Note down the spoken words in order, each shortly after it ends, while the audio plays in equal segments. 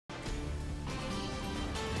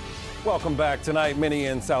Welcome back. Tonight, many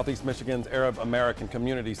in Southeast Michigan's Arab American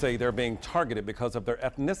community say they're being targeted because of their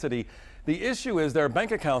ethnicity. The issue is their bank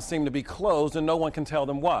accounts seem to be closed and no one can tell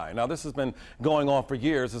them why. Now, this has been going on for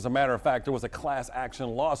years. As a matter of fact, there was a class action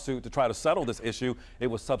lawsuit to try to settle this issue. It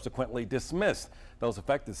was subsequently dismissed. Those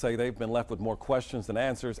affected say they've been left with more questions than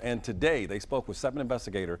answers. And today they spoke with 7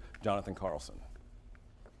 investigator Jonathan Carlson.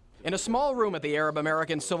 In a small room at the Arab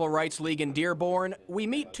American Civil Rights League in Dearborn, we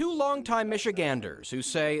meet 2 longtime Michiganders who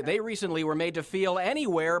say they recently were made to feel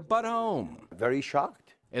anywhere but home. Very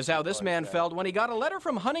shocked. Is how this man felt when he got a letter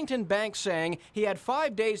from Huntington Bank saying he had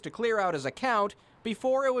 5 days to clear out his account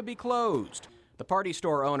before it would be closed. The party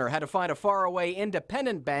store owner had to find a faraway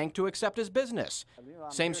independent bank to accept his business.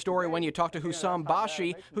 Same story when you talk to Hussam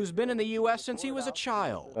Bashi, who's been in the U.S. since he was a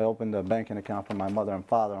child. I opened a banking account for my mother and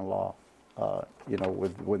father-in-law.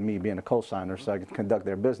 With me being a co-signer, so I could conduct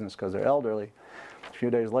their business because they're elderly. A few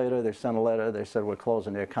days later, they sent a letter. They said we're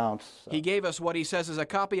closing the accounts. He gave us what he says is a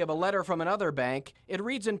copy of a letter from another bank. It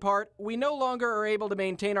reads in part, "We no longer are able to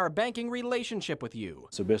maintain our banking relationship with you."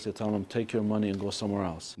 So basically telling them, take your money and go somewhere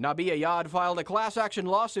else. Nabi Ayad filed a class action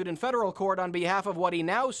lawsuit in federal court on behalf of what he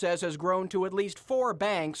now says has grown to at least 4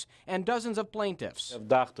 banks and dozens of plaintiffs. We have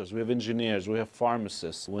doctors, we have engineers, we have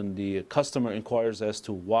pharmacists. When the customer inquires as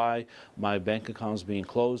to why my bank account is being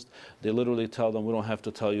closed, they literally tell them, we don't have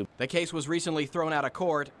to tell you. The case was recently thrown out of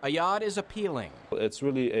court. Ayad is appealing. It's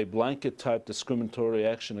really a blanket type discriminatory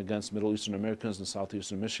action against Middle Eastern Americans in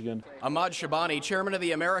southeastern Michigan. Ahmad Shabani, chairman of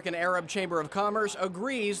the American Arab Chamber of Commerce,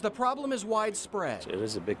 agrees the problem is widespread. It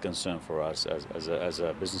is a big concern for us as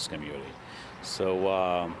a business community.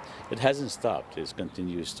 So it hasn't stopped. It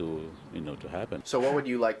continues to happen. So what would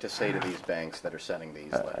you like to say to these banks that are sending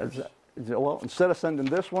these letters? Well, instead of sending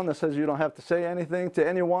this one that says you don't have to say anything to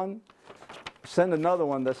anyone, send another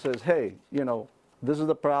one that says, hey, this is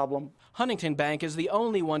the problem. Huntington Bank is the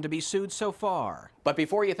only one to be sued so far. But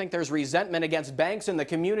before you think there's resentment against banks in the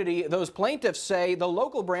community, those plaintiffs say the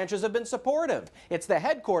local branches have been supportive. It's the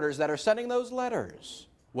headquarters that are sending those letters.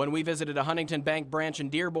 When we visited a Huntington Bank branch in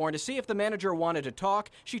Dearborn to see if the manager wanted to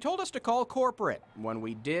talk, she told us to call corporate. When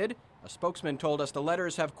we did, a spokesman told us the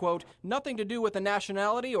letters have, quote, nothing to do with the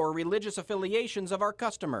nationality or religious affiliations of our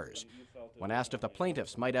customers. When asked if the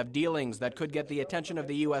plaintiffs might have dealings that could get the attention of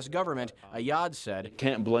the U.S. government, Ayad said,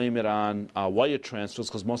 Can't blame it on wire transfers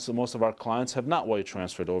because most of our clients have not wire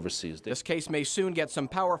transferred overseas. This case may soon get some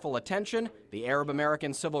powerful attention. The Arab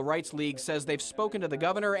American Civil Rights League says they've spoken to the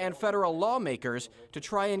governor and federal lawmakers to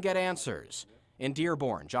try and get answers. In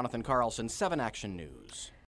Dearborn, Jonathan Carlson, 7 Action News.